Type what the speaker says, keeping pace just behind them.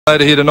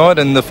Here tonight,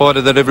 and the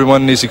fighter that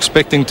everyone is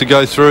expecting to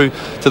go through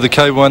to the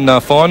K1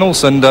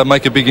 finals and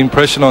make a big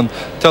impression on.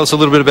 Tell us a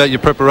little bit about your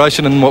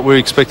preparation and what we're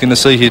expecting to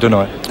see here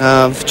tonight.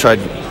 I've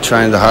trained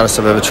the hardest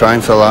I've ever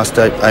trained for the last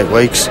eight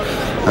weeks.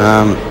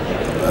 I'm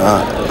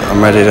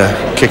ready to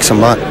kick some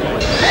butt. And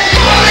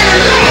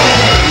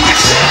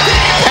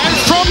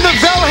from the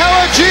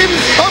Valhalla gym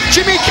of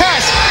Jimmy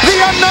Cass, the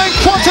unknown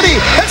quantity,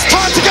 it's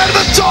time to go to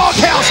the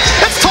doghouse.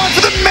 It's time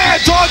for the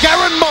mad dog,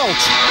 Aaron Malt.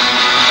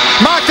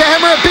 Mark the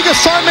Hammer, a big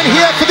assignment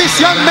here for this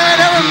young man,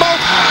 Aaron Malt,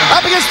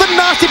 up against the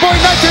nasty boy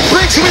Nathan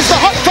Briggs, who is the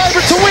hot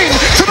favourite to win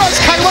tonight's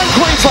K1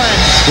 Queensland.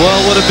 Well,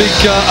 what a big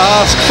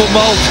ask for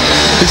Malt.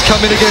 He's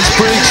come in against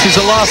Briggs.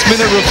 He's a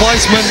last-minute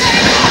replacement,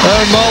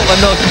 Aaron Malt, and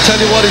I can tell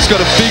you what, he's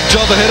got a big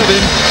job ahead of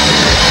him.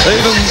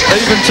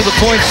 Even to the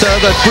point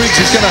that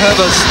Briggs is going to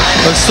have a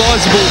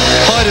sizable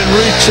height and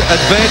reach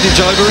advantage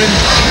over him,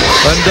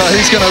 and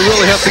he's going to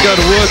really have to go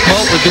to work,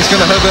 Malt, if he's going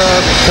to have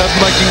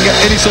making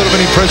any sort of an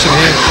impression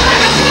here.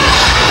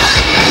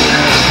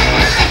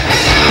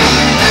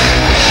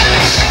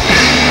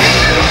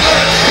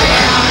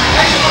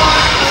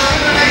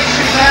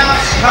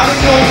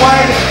 Coming your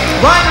way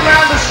right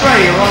around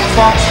Australia on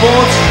Fox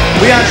Sports.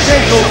 We are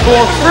scheduled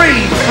for three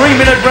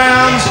 3-minute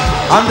rounds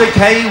under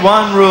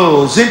K1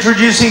 rules.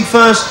 Introducing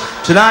first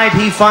tonight,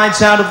 he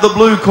fights out of the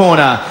blue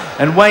corner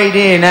and weighed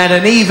in at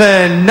an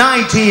even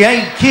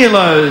 98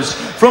 kilos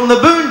from the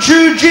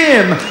Boonchu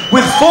Gym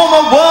with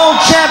former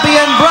world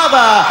champion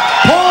brother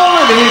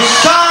Paul at his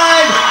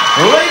side.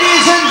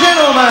 Ladies and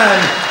gentlemen,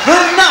 the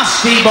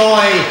nasty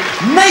boy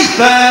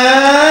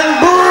Nathan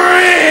Briggs.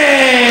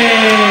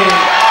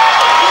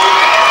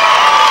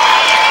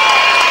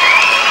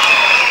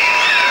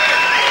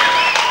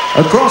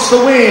 Across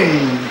the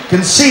win,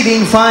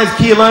 conceding 5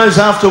 kilos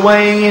after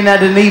weighing in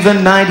at an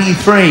even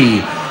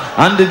 93.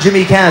 Under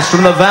Jimmy Cass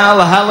from the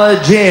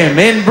Valhalla Gym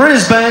in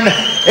Brisbane,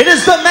 it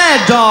is the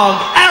Mad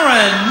Dog,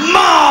 Aaron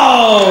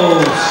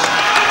Malt.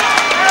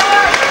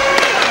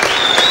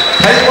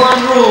 K1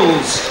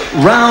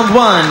 rules, round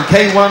 1,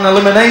 K1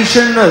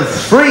 elimination of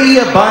 3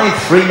 by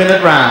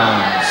 3-minute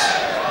rounds.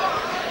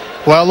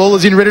 Well, all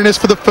is in readiness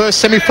for the first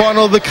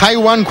semi-final of the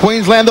K1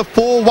 Queensland, the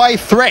 4-way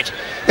threat.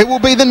 It will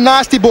be the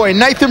nasty boy,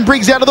 Nathan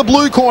Briggs, out of the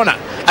blue corner,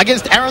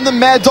 against Aaron the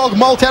Mad Dog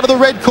Malt out of the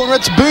red corner.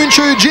 It's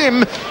Boonchu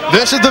Gym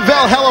versus the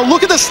Valhalla.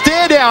 Look at the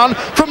stare down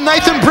from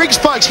Nathan Briggs,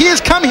 folks. He has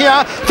come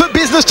here for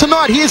business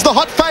tonight. He is the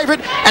hot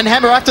favourite. And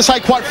Hammer, I have to say,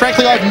 quite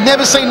frankly, I've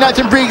never seen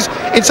Nathan Briggs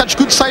in such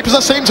good shape as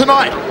I see him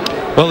tonight.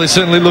 Well, he's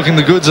certainly looking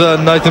the goods,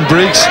 Nathan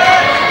Briggs.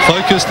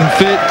 Focused and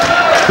fit.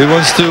 He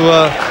wants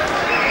to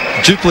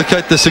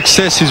duplicate the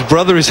success his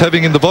brother is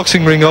having in the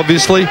boxing ring,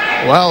 obviously.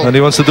 Well, and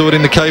he wants to do it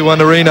in the K1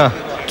 arena.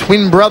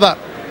 Twin brother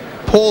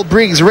Paul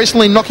Briggs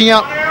recently knocking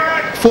out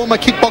former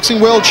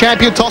kickboxing world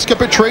champion Tosca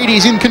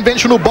Petrides in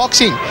conventional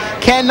boxing.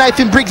 Can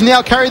Nathan Briggs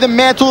now carry the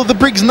mantle of the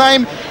Briggs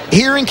name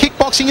here in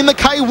kickboxing in the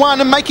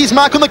K1 and make his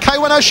mark on the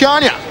K1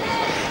 Oceania?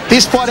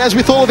 This fight, as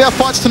with all of our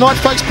fights tonight,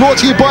 folks, brought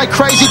to you by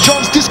Crazy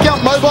John's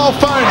Discount Mobile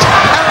Phones.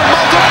 Aaron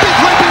Malt, a big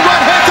leaping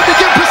right hand to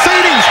begin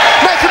proceedings.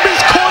 Nathan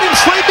Briggs caught him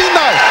sleeping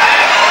though.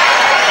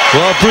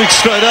 Well, Briggs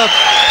straight up,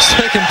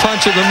 second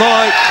punch of the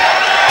night,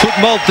 put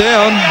Malt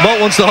down. Malt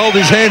wants to hold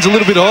his hands a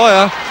little bit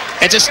higher.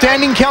 It's a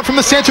standing count from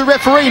the centre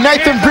referee,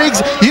 Nathan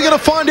Briggs. You're going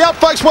to find out,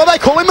 folks, why they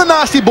call him the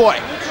nasty boy.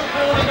 Nathan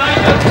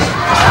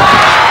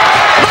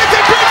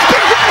Briggs,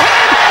 big right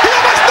hand. He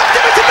almost knocked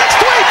him into next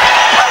week.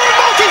 Aaron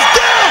Malt is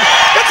down.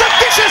 It's a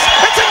vicious,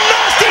 it's a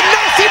nasty,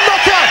 nasty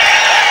knockout.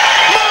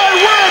 My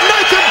word,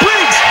 Nathan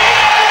Briggs.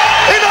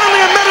 In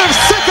only a matter of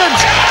seconds,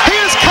 he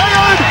has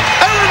KO'd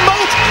Aaron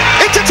Malt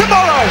into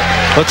tomorrow.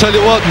 I'll tell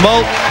you what,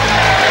 Malt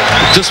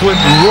just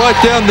went right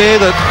down there.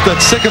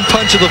 That second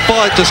punch of the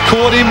fight just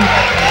caught him.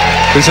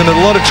 He's in a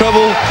lot of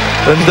trouble.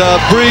 And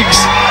Briggs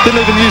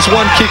didn't even use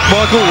one kick,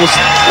 Michael. It was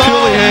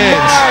purely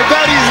hands. My,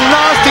 that is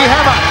nasty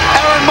Hammer.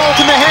 Aaron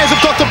Malt in the hands of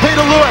Dr.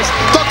 Peter Lewis,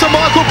 Dr.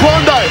 Michael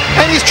Blondo,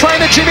 and his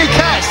trainer Jimmy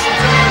Cass.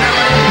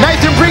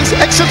 Nathan Briggs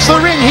exits the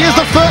ring. Here's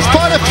the first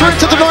fighter through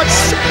to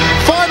tonight's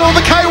final of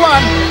the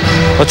K1.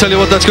 I'll tell you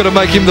what, that's going to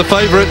make him the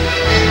favourite.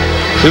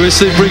 Here we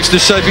see Briggs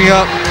just shaping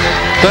up.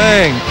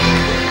 Bang.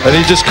 And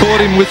he just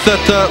caught him with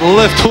that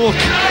left hook.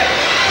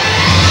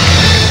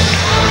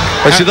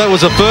 Actually, that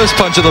was the first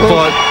punch of the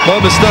fight. My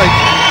mistake.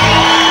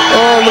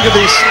 Oh, look at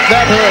this.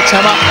 That hurts,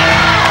 Hammer.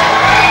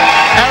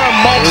 Aaron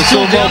Malt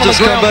still down on the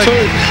ground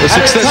too. A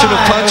succession of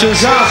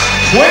punches. 2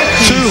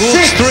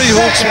 hooks, 3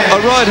 hooks, a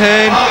right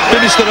hand.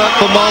 Finished it up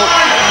for Malt.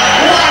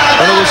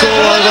 And it was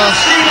all over.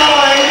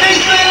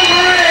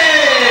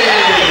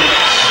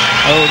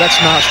 Oh, that's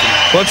nasty.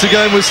 Once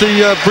again, we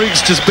see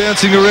Briggs just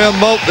bouncing around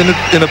Malt in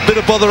a bit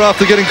of bother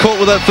after getting caught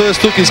with that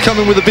first hook. He's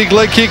coming with a big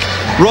leg kick.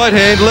 Right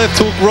hand, left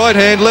hook, right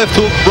hand, left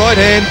hook, right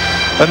hand.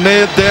 And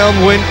there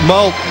down went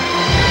Malt.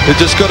 He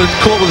just got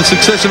caught with a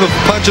succession of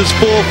punches,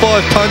 4 or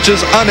 5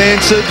 punches,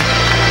 unanswered.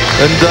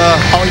 And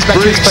he's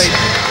back to his feet.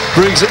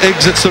 Briggs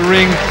exits the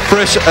ring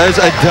fresh as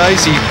a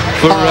daisy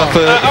for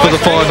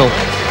the final.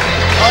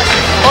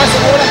 Ice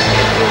and water.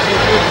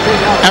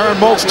 Aaron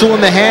Malt still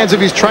in the hands of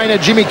his trainer,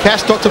 Jimmy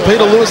Cass. Dr.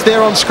 Peter Lewis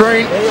there on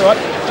screen.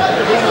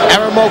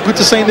 Aaron Malt, good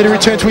to see him that he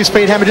returned to his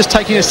feet. Hammer just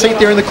taking a seat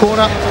there in the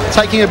corner,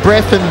 taking a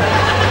breath, and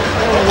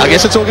I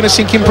guess it's all going to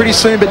sink in pretty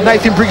soon. But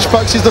Nathan Briggs,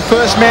 folks, is the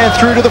first man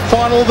through to the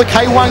final of the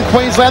K1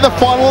 Queensland, the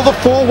final of the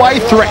four-way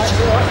threat.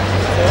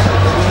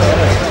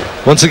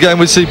 Once again,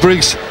 we see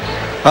Briggs,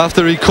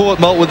 after he caught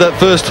Malt with that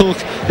first hook,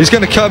 he's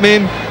going to come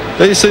in.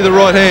 There you see the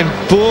right hand,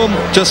 boom,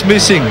 just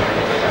missing.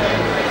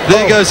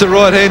 There goes the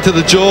right hand to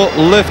the jaw,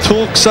 left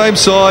hook, same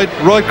side,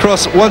 right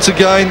cross once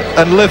again,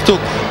 and left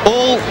hook,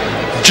 all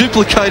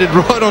duplicated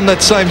right on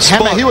that same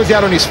spot. Hammer, he was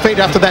out on his feet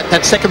after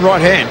that second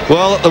right hand.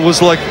 Well, it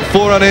was like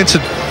four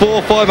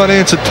or five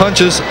unanswered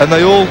punches, and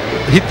they all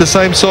hit the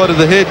same side of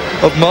the head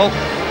of Malt.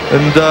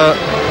 And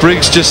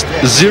Briggs just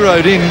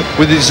zeroed in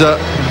with his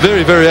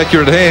very, very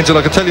accurate hands. And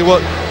I can tell you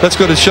what, that's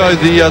got to show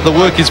the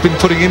work he's been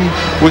putting in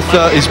with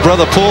his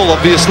brother Paul,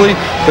 obviously,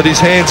 that his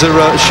hands are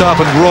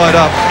sharpened right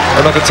up.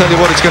 And I can tell you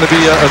what, it's going to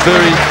be a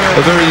very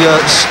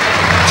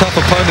tough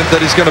opponent that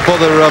is going to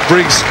bother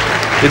Briggs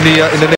in the next.